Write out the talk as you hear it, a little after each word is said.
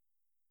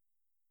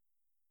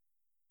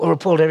We're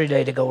pulled every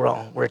day to go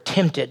wrong. We're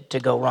tempted to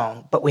go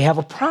wrong. But we have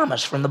a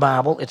promise from the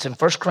Bible. It's in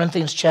 1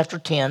 Corinthians chapter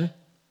 10,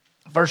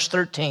 verse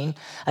 13.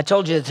 I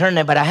told you to turn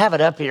there, but I have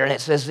it up here, and it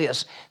says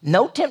this: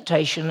 no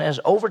temptation has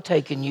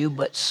overtaken you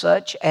but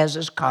such as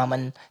is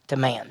common to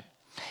man.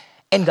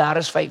 And God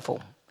is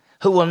faithful,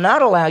 who will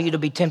not allow you to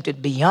be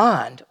tempted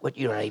beyond what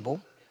you're able,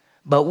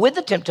 but with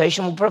the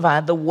temptation will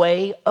provide the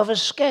way of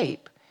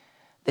escape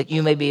that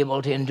you may be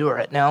able to endure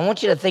it. Now, I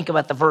want you to think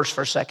about the verse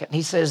for a second.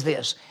 He says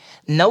this: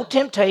 no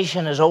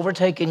temptation has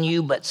overtaken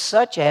you but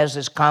such as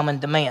is common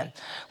to man.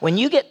 When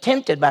you get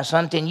tempted by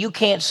something, you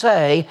can't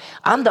say,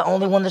 I'm the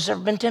only one that's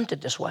ever been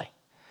tempted this way.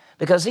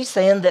 Because he's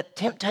saying that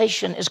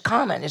temptation is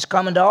common. It's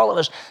common to all of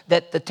us,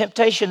 that the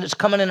temptation that's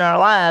coming in our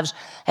lives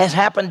has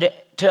happened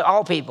to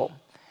all people.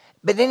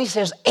 But then he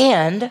says,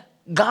 and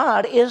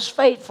God is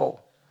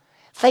faithful.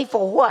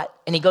 Faithful what?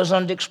 And he goes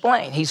on to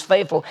explain. He's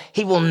faithful.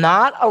 He will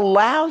not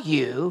allow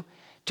you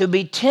to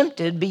be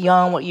tempted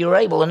beyond what you're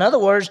able. In other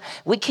words,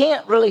 we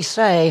can't really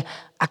say,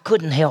 I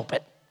couldn't help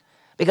it.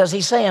 Because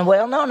he's saying,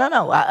 well, no.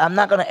 I'm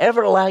not going to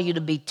ever allow you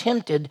to be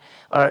tempted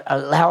or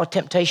allow a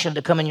temptation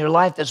to come in your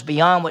life that's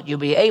beyond what you'll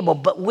be able.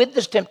 But with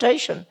this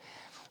temptation,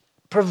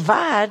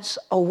 provides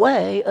a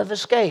way of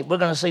escape. We're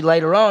going to see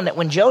later on that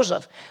when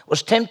Joseph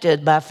was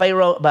tempted by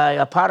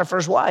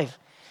Potiphar's wife,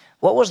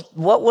 what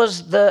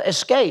was the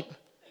escape?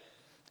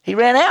 He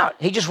ran out.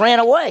 He just ran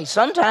away.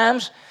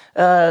 Sometimes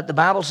the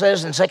Bible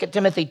says in 2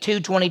 Timothy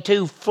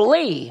 2:22,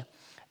 flee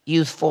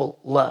youthful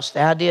lust.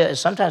 The idea is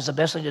sometimes the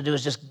best thing to do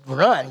is just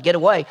run, get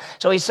away.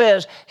 So he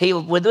says, he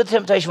with the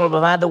temptation will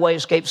provide the way of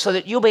escape so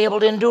that you'll be able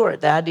to endure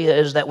it. The idea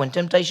is that when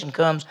temptation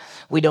comes,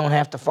 we don't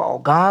have to fall.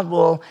 God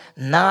will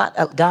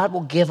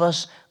give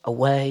us a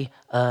way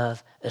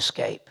of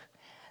escape.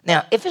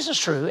 Now, if this is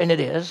true, and it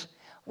is,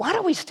 why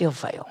do we still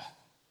fail?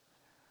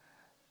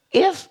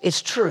 If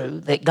it's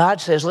true that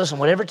God says, listen,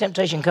 whatever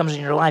temptation comes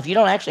in your life, you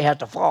don't actually have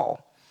to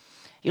fall.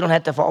 You don't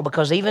have to fall,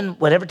 because even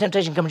whatever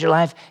temptation comes in your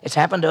life, it's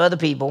happened to other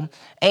people,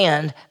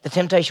 and the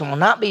temptation will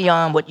not be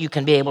beyond what you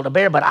can be able to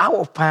bear, but I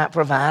will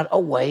provide a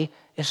way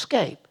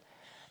escape.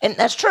 And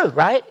that's true,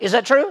 right? Is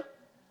that true?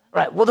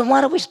 Right. Well, then why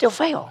do we still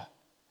fail?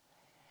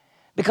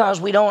 Because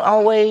we don't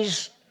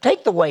always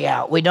take the way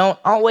out. We don't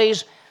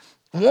always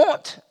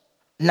want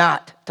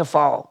not to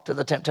fall to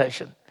the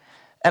temptation.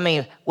 I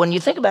mean, when you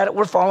think about it,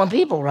 we're fallen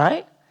people,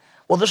 right?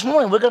 Well, this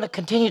morning we're going to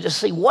continue to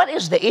see what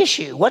is the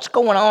issue, what's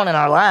going on in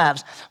our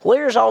lives,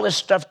 where's all this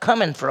stuff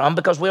coming from,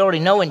 because we already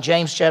know in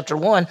James chapter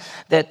 1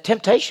 that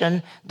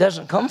temptation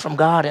doesn't come from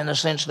God in the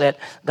sense that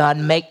God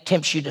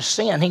tempts you to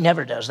sin. He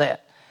never does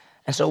that.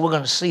 And so we're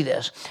going to see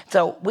this.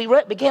 So we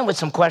began with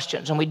some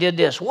questions, and we did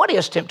this. What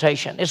is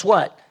temptation? It's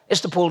what?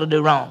 It's the pull to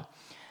do wrong.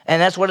 And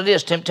that's what it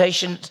is.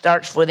 Temptation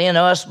starts within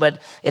us,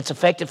 but it's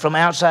affected from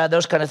outside,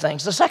 those kind of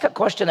things. The second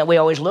question that we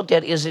always looked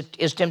at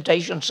is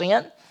temptation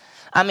sin?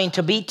 I mean,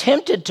 to be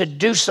tempted to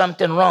do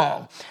something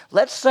wrong.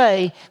 Let's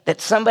say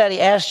that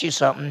somebody asks you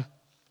something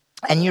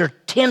and you're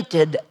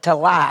tempted to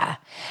lie.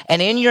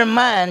 And in your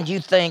mind, you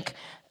think,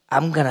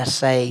 I'm going to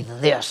say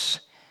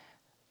this,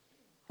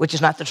 which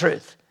is not the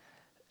truth.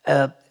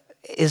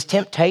 Is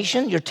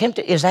temptation, you're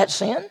tempted, is that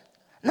sin?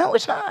 No,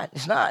 it's not.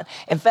 It's not.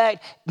 In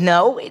fact,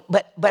 no,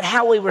 but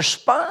how we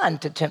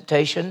respond to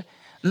temptation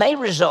may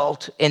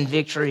result in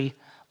victory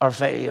or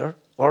failure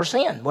or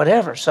sin,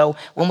 whatever. So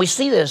when we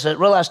see this,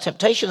 realize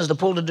temptation is the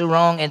pull to do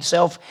wrong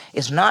itself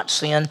is not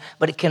sin,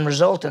 but it can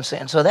result in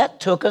sin. So that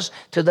took us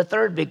to the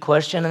third big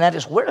question, and that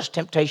is, where does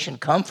temptation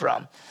come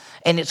from?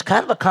 And it's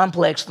kind of a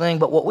complex thing,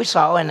 but what we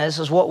saw, and this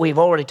is what we've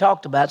already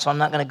talked about, so I'm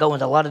not going to go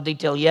into a lot of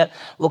detail yet.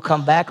 We'll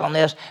come back on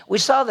this. We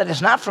saw that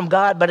it's not from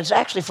God, but it's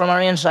actually from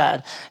our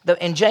inside.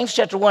 In James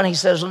chapter 1, he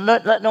says,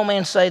 let no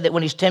man say that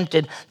when he's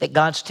tempted, that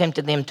God's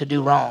tempted them to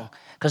do wrong,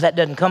 because that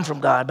doesn't come from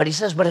God. But he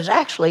says, but it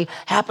actually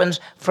happens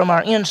from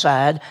our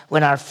inside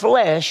when our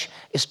flesh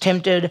is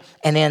tempted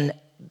and then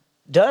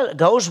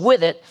goes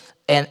with it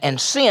and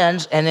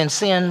sins, and then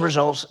sin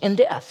results in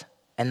death.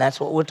 And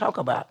that's what we'll talk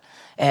about.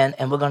 And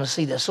we're going to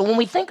see this. So when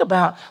we think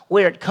about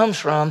where it comes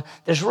from,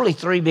 there's really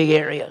three big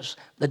areas: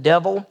 the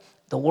devil,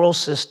 the world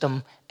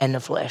system, and the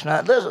flesh.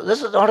 Now,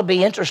 this ought to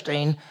be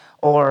interesting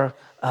or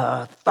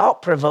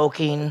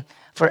thought-provoking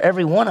for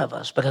every one of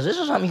us, because this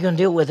is something you can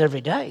deal with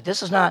every day.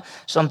 This is not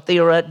some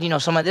theory,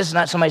 this is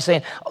not somebody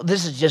saying, oh,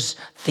 this is just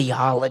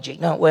theology.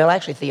 No, well,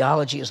 actually,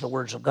 theology is the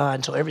words of God,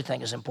 and so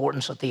everything is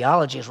important, so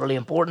theology is really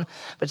important.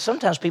 But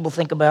sometimes people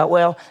think about,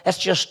 well, that's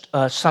just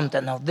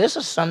something. No, this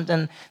is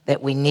something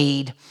that we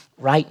need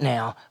right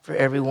now for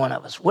every one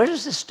of us. Where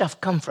does this stuff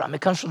come from?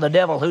 It comes from the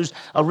devil, who's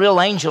a real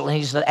angel, and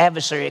he's the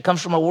adversary. It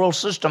comes from a world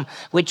system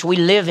which we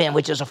live in,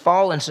 which is a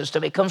fallen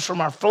system. It comes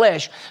from our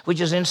flesh, which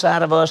is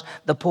inside of us,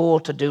 the pull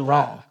to do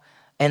wrong.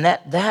 And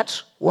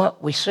that's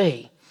what we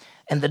see.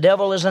 And the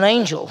devil is an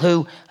angel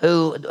who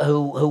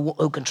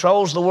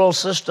controls the world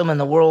system, and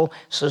the world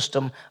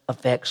system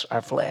affects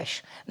our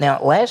flesh.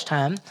 Now, last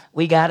time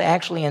we got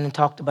actually in and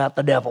talked about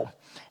the devil.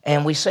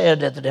 And we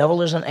said that the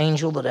devil is an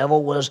angel. The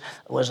devil was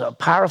a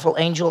powerful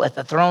angel at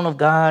the throne of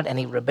God, and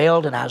he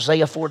rebelled in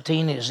Isaiah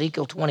 14 and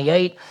Ezekiel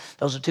 28.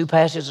 Those are two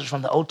passages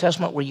from the Old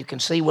Testament where you can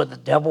see where the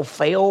devil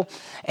fell.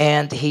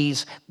 And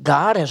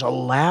God has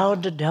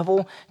allowed the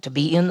devil to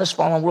be in this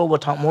fallen world. We'll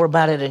talk more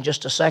about it in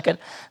just a second.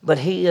 But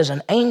he is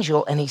an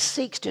angel, and he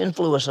seeks to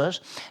influence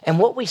us. And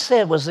what we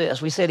said was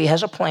this. We said he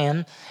has a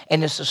plan,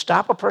 and it's to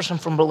stop a person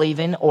from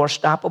believing or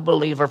stop a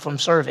believer from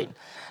serving.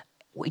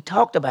 We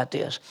talked about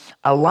this.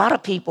 A lot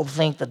of people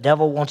think the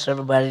devil wants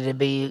everybody to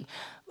be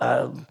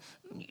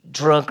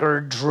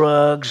drunkard,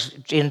 drugs,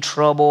 in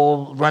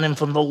trouble, running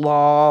from the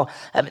law.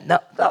 I mean, no,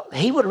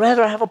 he would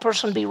rather have a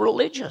person be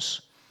religious.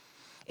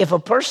 If a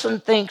person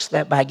thinks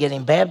that by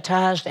getting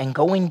baptized and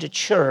going to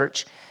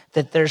church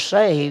that they're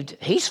saved,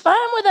 he's fine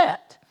with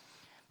that.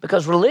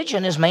 Because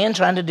religion is man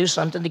trying to do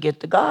something to get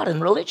to God, and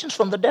religion's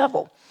from the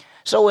devil.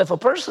 So if a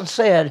person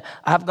said,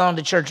 I've gone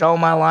to church all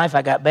my life,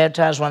 I got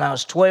baptized when I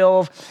was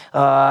 12,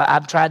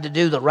 I've tried to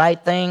do the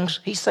right things,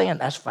 he's saying,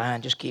 that's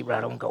fine, just keep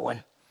right on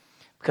going.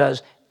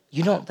 Because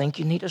you don't think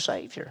you need a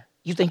Savior.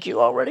 You think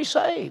you're already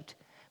saved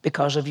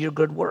because of your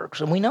good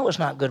works. And we know it's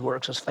not good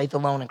works, it's faith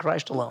alone in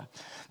Christ alone.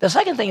 The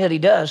second thing that he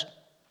does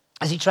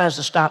is he tries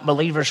to stop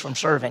believers from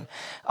serving.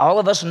 All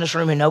of us in this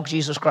room who know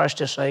Jesus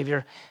Christ as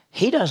Savior,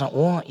 he doesn't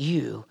want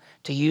you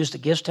to use the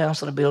gifts,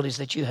 talents, and abilities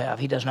that you have.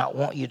 He does not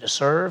want you to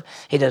serve.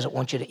 He doesn't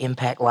want you to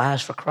impact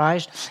lives for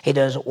Christ. He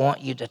doesn't want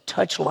you to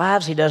touch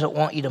lives. He doesn't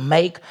want you to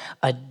make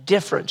a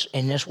difference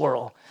in this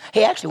world.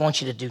 He actually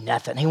wants you to do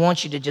nothing. He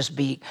wants you to just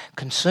be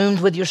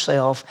consumed with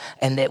yourself,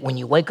 and that when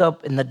you wake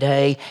up in the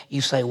day,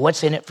 you say,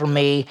 what's in it for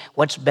me?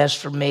 What's best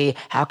for me?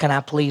 How can I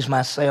please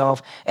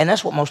myself? And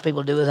that's what most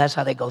people do, is that's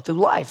how they go through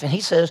life. And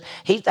he says,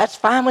 that's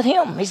fine with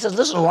him. He says,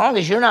 listen, as long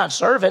as you're not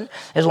serving,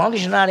 as long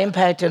as you're not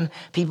impacting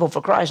people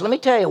for Christ. Let me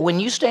tell you, when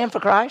you stand for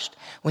Christ,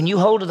 when you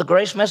hold to the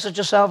grace message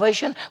of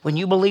salvation, when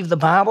you believe the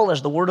Bible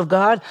as the Word of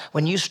God,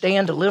 when you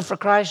stand to live for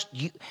Christ,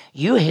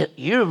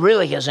 you're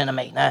really his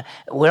enemy. Now,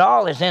 we're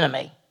all his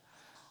enemy.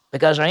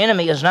 Because our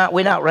enemy is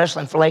we're not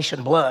wrestling flesh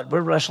and blood.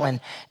 We're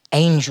wrestling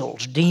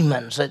angels,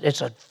 demons.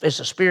 It's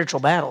a spiritual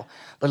battle.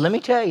 But let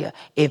me tell you,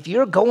 if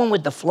you're going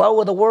with the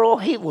flow of the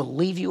world, he will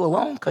leave you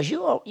alone because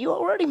you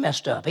already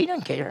messed up. He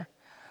doesn't care.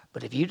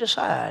 But if you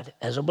decide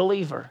as a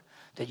believer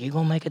that you're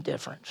going to make a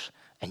difference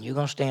and you're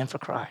going to stand for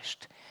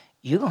Christ,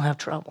 you're going to have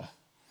trouble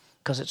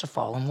because it's a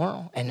fallen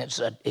world. And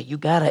you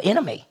got an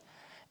enemy,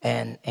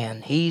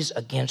 and he's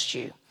against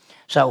you.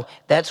 So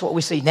that's what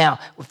we see. Now,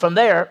 from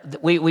there,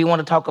 we want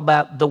to talk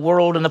about the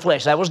world and the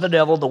flesh. That was the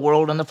devil, the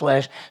world and the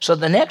flesh. So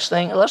the next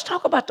thing, let's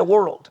talk about the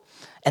world.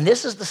 And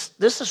this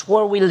is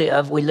where we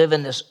live. We live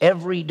in this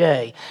every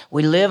day.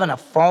 We live in a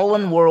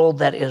fallen world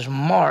that is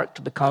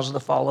marked because of the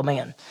fall of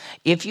man.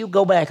 If you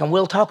go back, and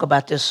we'll talk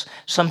about this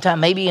sometime,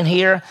 maybe in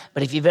here,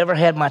 but if you've ever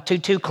had my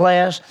 2-2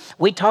 class,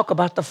 we talk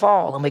about the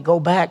fall, and we go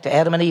back to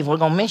Adam and Eve. We're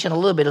going to mention a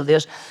little bit of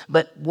this,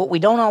 but what we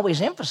don't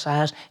always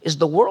emphasize is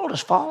the world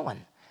is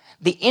fallen.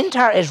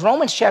 As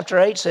Romans chapter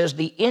 8 says,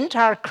 the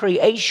entire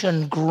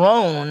creation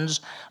groans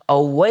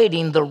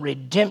awaiting the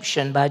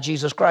redemption by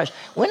Jesus Christ.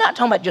 We're not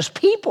talking about just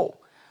people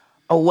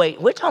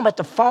await. We're talking about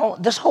the fall.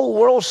 This whole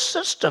world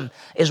system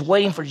is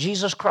waiting for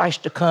Jesus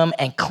Christ to come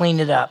and clean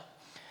it up.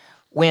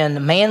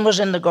 When man was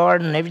in the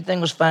garden,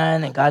 everything was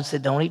fine, and God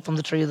said, don't eat from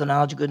the tree of the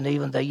knowledge of good and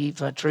evil. They eat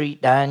from that tree,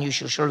 die, and you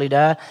shall surely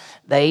die.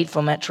 They ate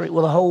from that tree.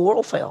 Well, the whole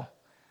world fell.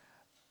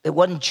 It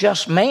wasn't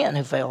just man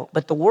who fell,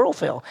 but the world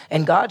fell.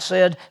 And God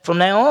said, from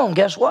now on,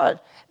 guess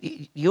what?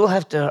 You'll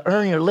have to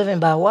earn your living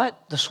by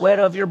what? The sweat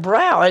of your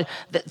brow.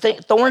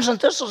 Thorns and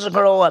thistles will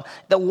grow up.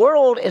 The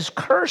world is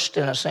cursed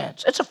in a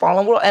sense. It's a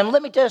fallen world. And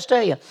let me just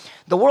tell you,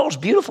 the world's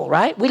beautiful,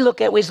 right? We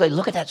say,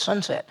 look at that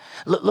sunset.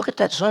 Look at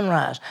that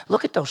sunrise.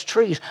 Look at those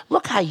trees.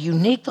 Look how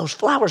unique those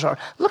flowers are.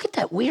 Look at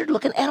that weird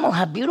looking animal.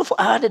 How beautiful.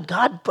 How did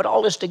God put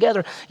all this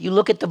together? You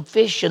look at the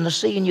fish in the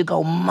sea and you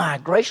go, my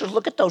gracious,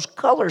 look at those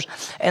colors.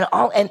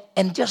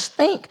 And just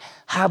think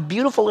how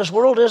beautiful this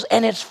world is,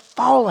 and it's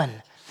fallen.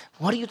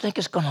 What do you think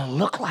it's going to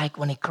look like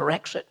when he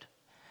corrects it?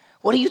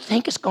 What do you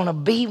think it's going to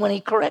be when he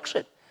corrects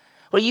it?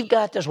 Well, you've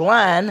got this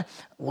lion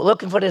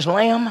looking for this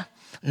lamb.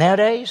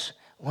 Nowadays,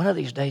 one of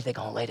these days they're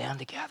going to lay down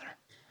together.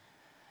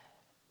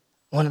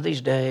 One of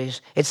these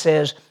days, it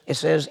says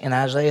in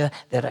Isaiah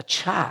that a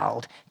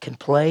child can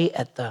play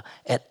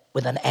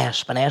with an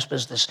asp. An asp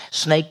is this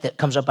snake that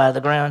comes up out of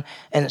the ground,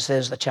 and it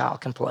says the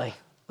child can play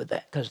with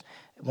that because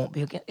it won't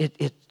be again.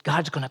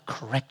 God's going to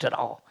correct it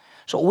all.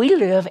 So we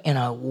live in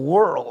a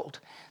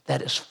world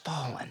that is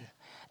fallen.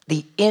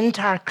 The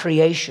entire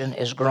creation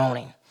is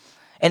groaning.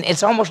 And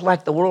it's almost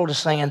like the world is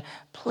saying,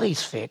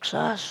 please fix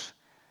us.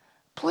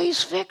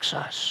 Please fix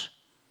us.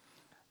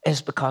 And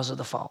it's because of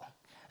the fall.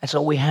 And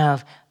so we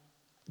have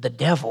the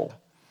devil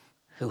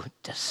who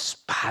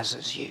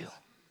despises you.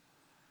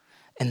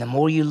 And the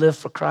more you live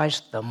for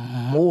Christ, the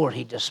more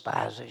he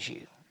despises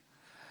you.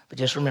 But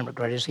just remember,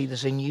 greater is he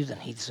that's in you than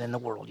he that's in the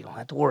world. You don't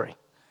have to worry.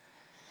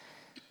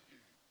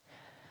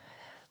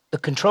 The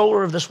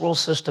controller of this world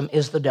system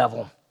is the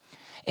devil.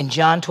 In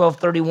John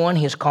 12:31,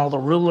 he is called the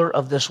ruler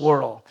of this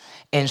world.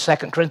 In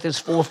 2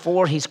 Corinthians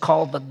 4:4, he's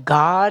called the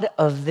God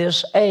of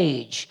this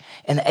age.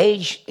 And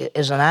age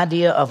is an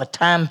idea of a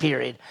time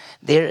period.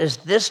 There is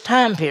this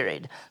time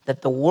period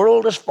that the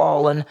world has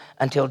fallen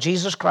until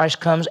Jesus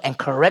Christ comes and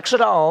corrects it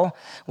all.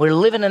 We're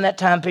living in that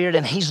time period,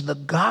 and he's the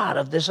God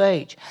of this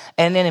age.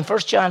 And then in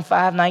 1 John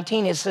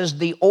 5:19, it says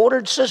the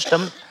ordered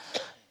system,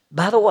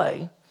 by the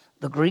way,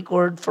 the Greek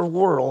word for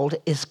world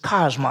is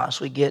cosmos.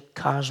 We get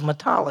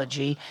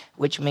cosmetology,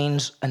 which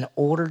means an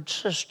ordered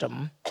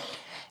system.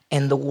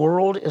 And the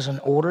world is an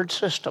ordered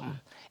system.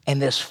 And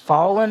this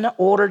fallen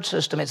ordered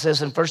system, it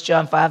says in 1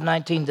 John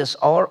 5:19, this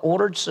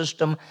ordered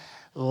system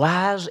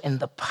lies in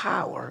the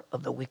power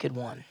of the wicked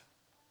one.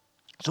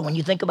 So when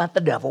you think about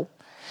the devil,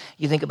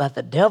 you think about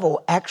the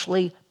devil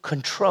actually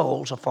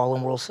controls a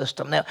fallen world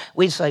system. Now,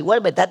 we'd say, wait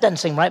a minute, that doesn't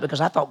seem right because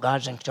I thought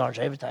God's in charge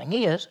of everything.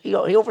 He is. He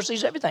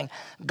oversees everything.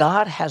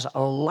 God has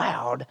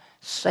allowed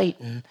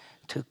Satan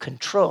to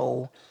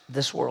control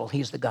this world.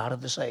 He's the God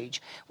of this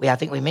age. I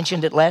think we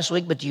mentioned it last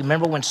week, but do you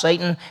remember when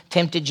Satan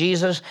tempted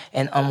Jesus?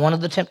 And on one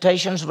of the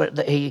temptations,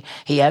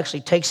 he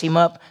actually takes him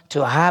up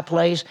to a high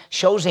place,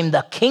 shows him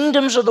the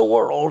kingdoms of the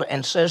world,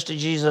 and says to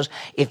Jesus,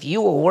 if you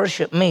will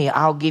worship me,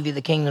 I'll give you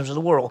the kingdoms of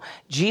the world.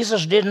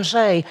 Jesus didn't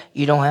say,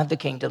 you don't have the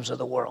kingdoms of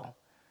the world.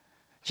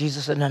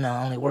 Jesus said, no,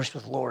 only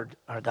worship the Lord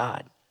our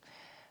God.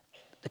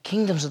 The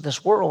kingdoms of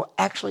this world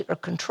actually are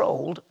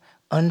controlled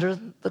under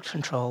the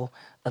control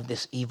of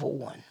this evil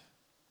one.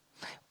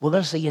 We're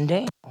going to see in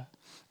Daniel,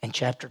 in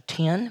chapter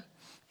 10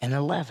 and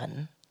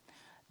 11,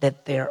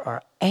 that there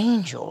are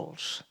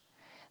angels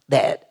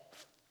that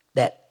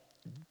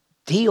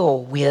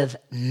deal with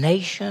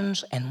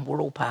nations and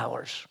world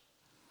powers.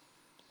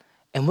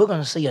 And we're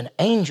going to see an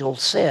angel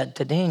said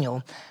to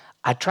Daniel,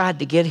 I tried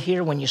to get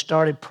here when you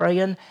started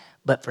praying,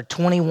 but for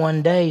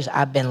 21 days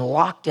I've been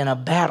locked in a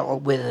battle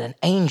with an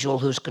angel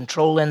who's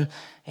controlling,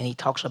 and he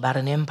talks about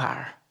an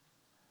empire.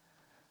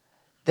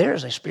 There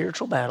is a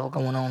spiritual battle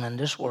going on in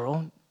this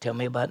world. Tell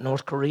me about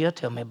North Korea.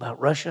 Tell me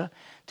about Russia.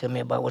 Tell me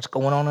about what's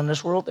going on in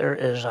this world. There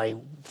is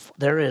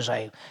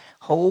a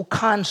whole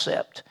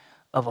concept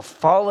of a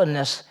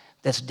fallenness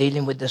that's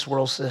dealing with this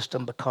world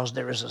system because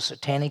there is a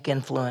satanic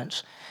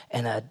influence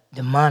and a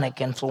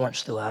demonic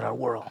influence throughout our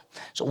world.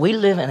 So we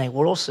live in a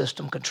world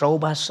system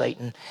controlled by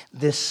Satan.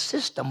 This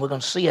system, we're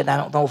going to see it. I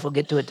don't know if we'll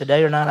get to it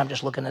today or not. I'm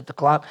just looking at the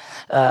clock.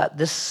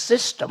 This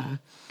system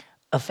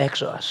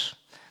affects us.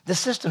 This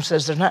system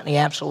says there's not any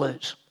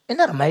absolutes. Isn't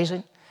that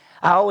amazing?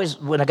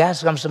 When a guy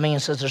comes to me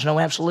and says there's no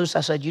absolutes, I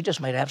said, you just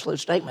made an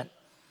absolute statement.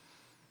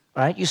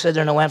 Right? You said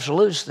there are no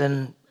absolutes,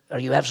 then are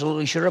you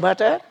absolutely sure about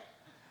that?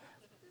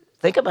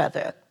 Think about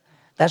that.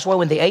 That's why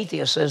when the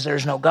atheist says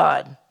there's no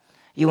God,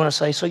 you want to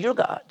say, so you're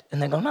God.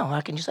 And they go, no,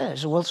 how can you say that? I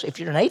said, well, if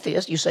you're an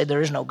atheist, you say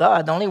there is no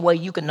God. The only way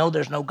you can know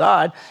there's no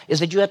God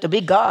is that you have to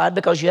be God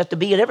because you have to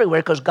be it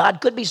everywhere because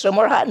God could be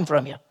somewhere hiding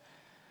from you.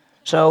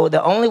 So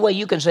the only way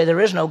you can say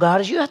there is no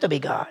God is you have to be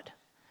God.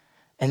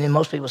 And then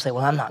most people say,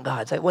 well, I'm not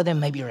God. Say, well,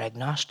 then maybe you're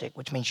agnostic,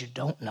 which means you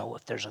don't know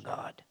if there's a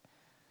God.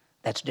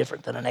 That's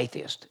different than an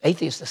atheist.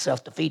 Atheist is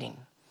self-defeating.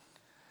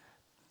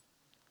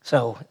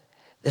 So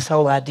this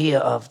whole idea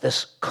of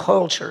this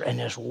culture and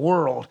this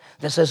world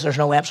that says there's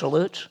no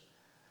absolutes,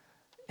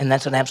 and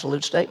that's an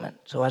absolute statement.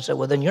 So I said,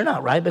 well, then you're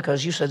not right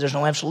because you said there's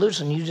no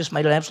absolutes and you just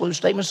made an absolute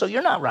statement, so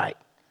you're not right.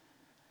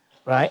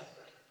 Right?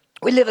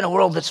 We live in a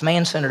world that's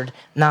man-centered,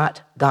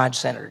 not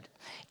God-centered.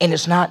 And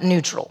it's not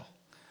neutral.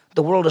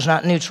 The world is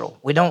not neutral.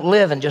 We don't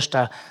live in just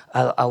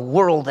a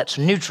world that's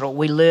neutral.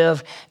 We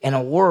live in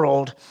a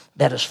world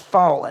that is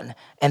fallen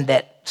and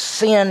that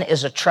sin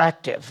is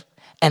attractive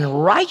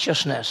and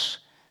righteousness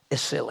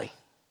is silly.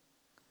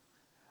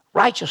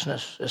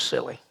 Righteousness is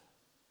silly.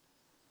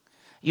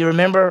 You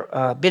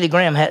remember Billy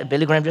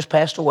Graham just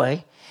passed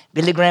away.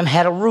 Billy Graham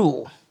had a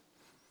rule.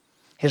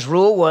 His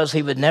rule was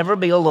he would never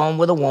be alone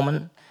with a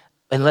woman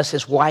unless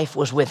his wife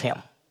was with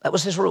him. That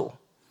was his rule.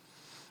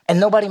 And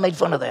nobody made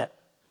fun of that.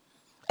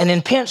 And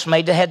then Pence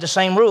had the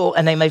same rule,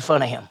 and they made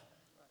fun of him.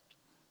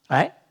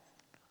 Right?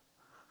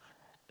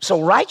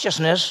 So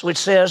righteousness, which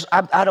says,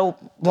 I don't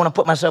want to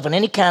put myself in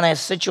any kind of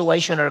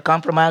situation or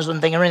compromise or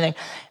anything or anything,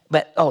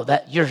 but,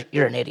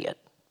 you're an idiot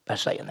by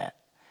saying that.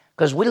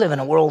 Because we live in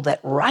a world that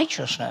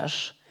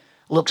righteousness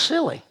looks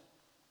silly.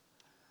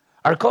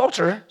 Our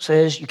culture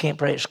says you can't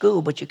pray at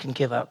school, but you can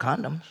give out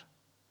condoms.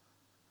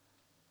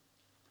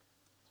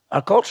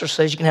 Our culture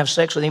says you can have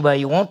sex with anybody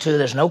you want to.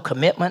 There's no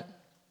commitment.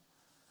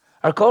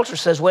 Our culture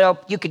says,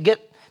 well, you could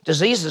get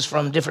diseases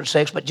from different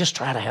sex, but just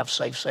try to have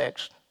safe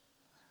sex.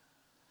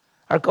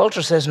 Our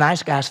culture says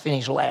nice guys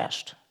finish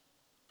last.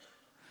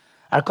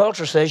 Our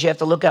culture says you have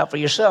to look out for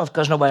yourself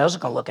because nobody else is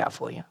going to look out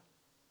for you.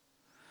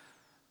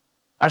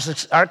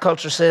 Our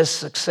culture says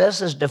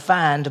success is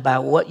defined by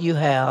what you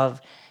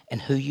have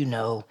and who you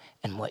know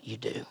and what you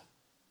do.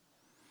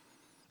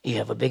 You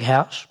have a big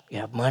house, you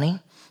have money,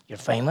 you're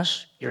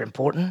famous, you're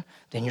important,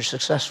 then you're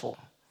successful.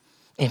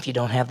 And if you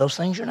don't have those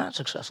things, you're not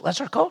successful.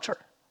 That's our culture.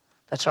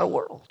 That's our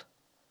world.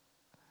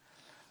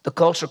 The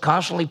culture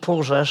constantly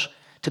pulls us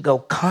to go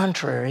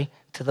contrary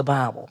to the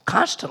Bible.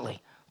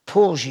 Constantly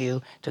pulls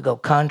you to go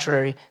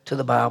contrary to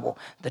the Bible.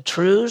 The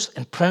truths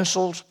and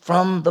principles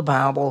from the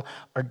Bible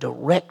are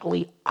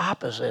directly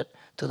opposite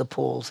to the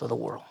pulls of the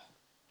world.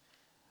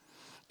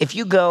 If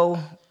you go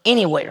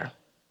anywhere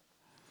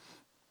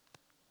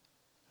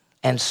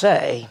and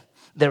say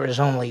there is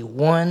only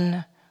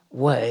one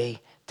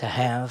way to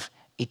have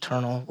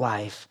eternal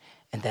life,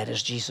 and that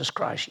is Jesus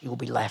Christ, you will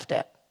be laughed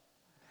at.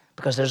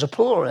 Because there's a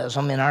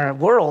pluralism in our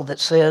world that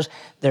says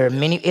there are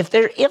many. If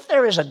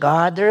there is a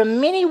God, there are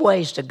many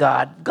ways to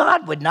God.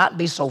 God would not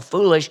be so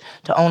foolish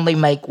to only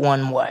make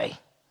one way.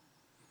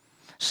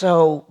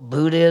 So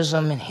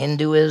Buddhism and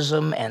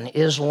Hinduism and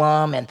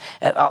Islam, and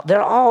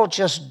they're all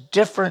just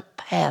different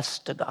paths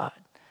to God.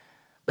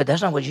 But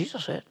that's not what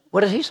Jesus said.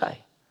 What did he say?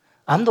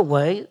 I'm the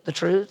way, the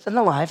truth, and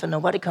the life, and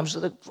nobody comes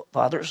to the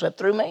Father except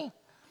through me.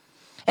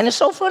 And it's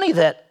so funny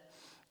that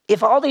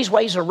if all these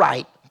ways are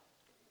right,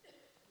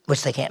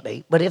 which they can't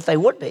be, but if they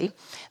would be,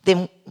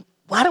 then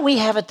why do we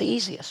have it the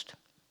easiest?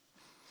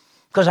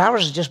 Because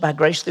ours is just by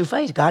grace through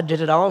faith. God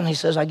did it all, and he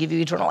says, I give you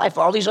eternal life.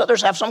 All these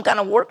others have some kind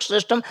of work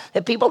system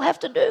that people have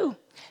to do.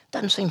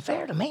 Doesn't seem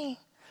fair to me.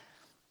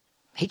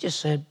 He just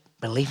said,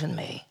 believe in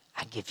me,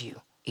 I give you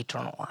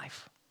eternal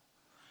life.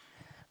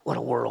 What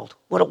a world.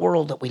 What a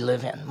world that we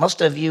live in.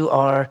 Most of you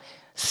are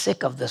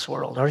sick of this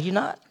world, are you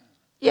not?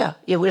 Yeah,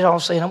 we're all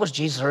saying, I wish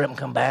Jesus hurry up and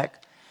come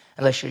back,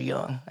 unless you're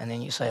young. And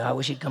then you say, I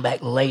wish he'd come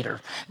back later.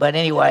 But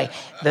anyway,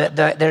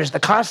 there's the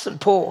constant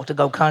pull to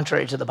go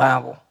contrary to the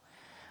Bible.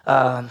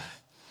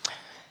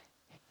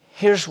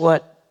 Here's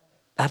what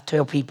I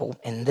tell people,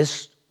 and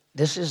this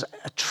is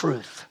a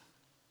truth.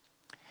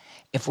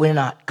 If we're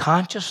not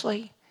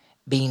consciously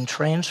being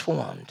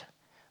transformed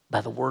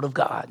by the Word of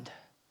God,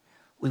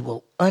 we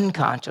will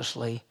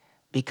unconsciously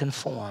be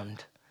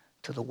conformed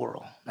to the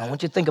world. Now, I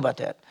want you to think about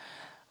that.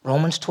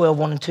 Romans 12,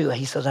 1 and 2,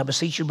 he says, I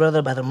beseech you,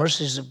 brother, by the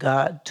mercies of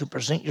God, to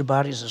present your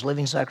bodies as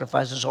living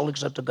sacrifices, wholly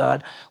accepted to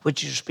God,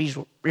 which is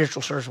your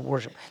spiritual service of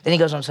worship. Then he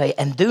goes on to say,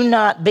 and do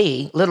not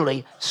be,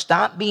 literally,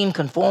 stop being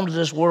conformed to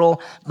this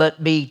world,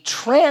 but be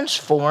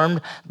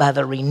transformed by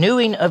the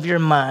renewing of your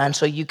mind,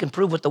 so you can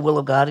prove what the will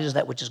of God is,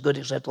 that which is good,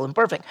 acceptable, and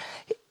perfect.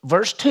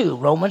 Verse 2,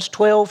 Romans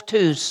 12,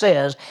 2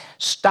 says,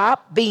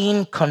 stop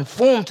being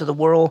conformed to the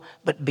world,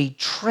 but be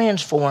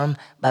transformed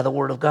by the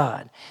Word of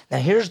God. Now,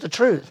 here's the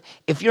truth.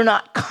 If you're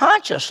not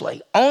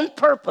consciously, on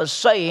purpose,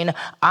 saying,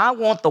 I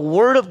want the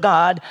Word of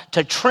God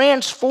to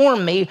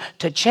transform me,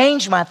 to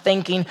change my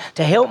thinking,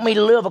 to help me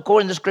live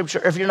according to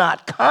Scripture, if you're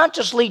not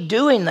consciously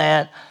doing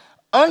that,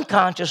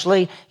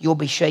 unconsciously, you'll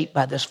be shaped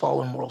by this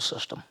fallen world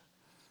system.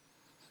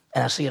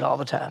 And I see it all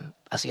the time.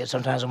 I see it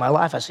sometimes in my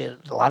life. I see it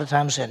a lot of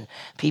times in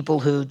people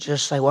who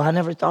just say, well, I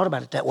never thought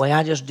about it that way.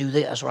 I just do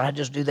this, or I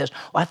just do this.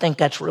 Well, I think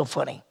that's real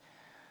funny.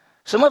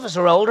 Some of us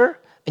are older,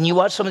 and you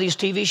watch some of these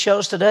TV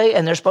shows today,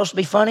 and they're supposed to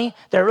be funny.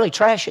 They're really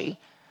trashy.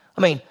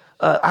 I mean,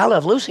 I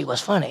Love Lucy was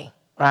funny,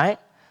 right?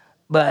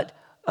 But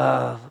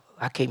I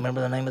can't remember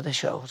the name of the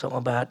show. Something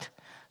about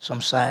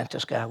some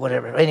scientist guy,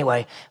 whatever.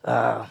 Anyway,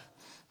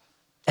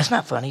 that's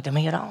not funny to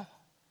me at all.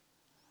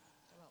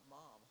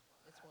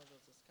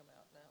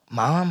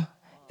 Mom?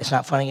 It's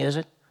not funny, is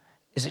it?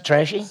 Is it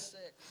trashy?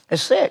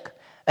 It's sick.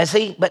 And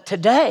see, but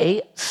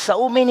today,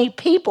 so many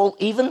people,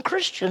 even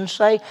Christians,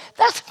 say,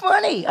 that's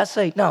funny. I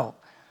say, no.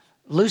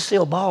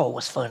 Lucille Ball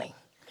was funny.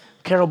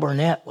 Carol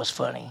Burnett was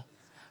funny.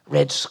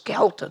 Red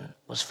Skelton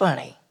was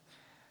funny.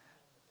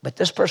 But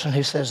this person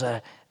who says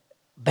a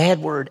bad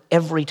word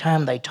every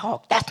time they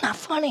talk, that's not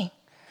funny.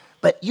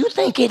 But you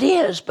think it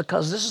is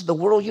because this is the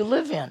world you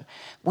live in.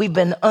 We've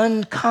been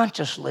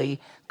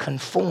unconsciously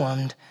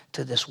conformed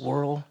to this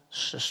world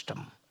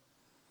system.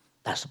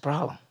 That's the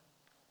problem.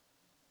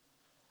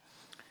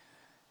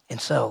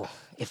 And so,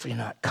 if you're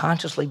not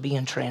consciously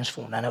being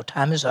transformed, I know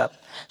time is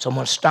up, so I'm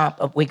going to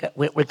stop.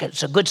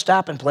 It's a good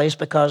stopping place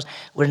because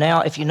we're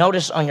now, if you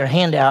notice on your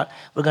handout,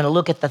 we're going to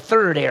look at the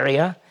third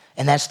area,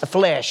 and that's the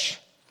flesh.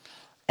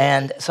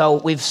 And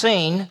so we've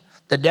seen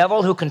the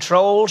devil who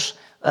controls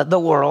the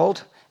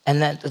world, and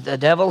then the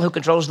devil who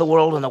controls the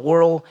world, and the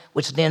world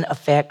which then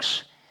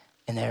affects,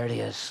 and there it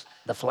is,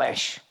 the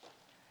flesh.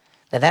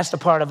 Now that's the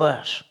part of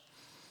us.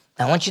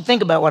 Now I want you to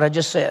think about what I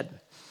just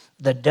said.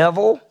 The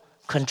devil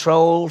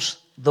controls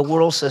the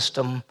world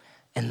system,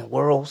 and the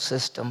world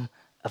system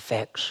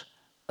affects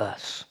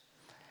us.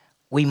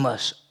 We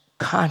must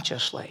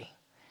consciously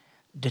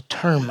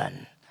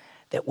determine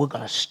that we're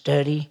going to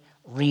study,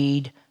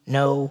 read,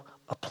 know,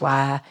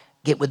 apply,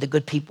 get with the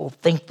good people,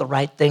 think the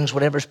right things,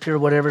 whatever's pure,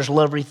 whatever's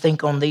lovely,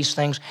 think on these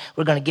things.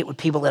 We're going to get with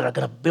people that are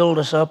going to build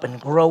us up and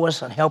grow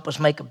us and help us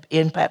make an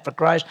impact for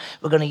Christ.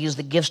 We're going to use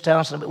the gifts,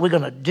 talents, we're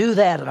going to do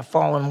that in a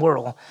fallen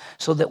world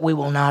so that we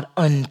will not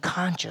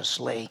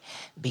unconsciously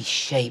be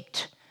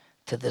shaped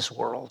to this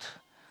world.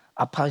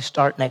 I'll probably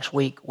start next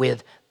week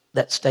with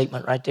that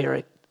statement right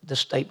there, this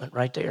statement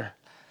right there,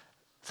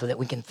 so that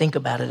we can think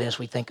about it as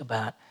we think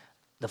about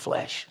the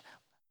flesh.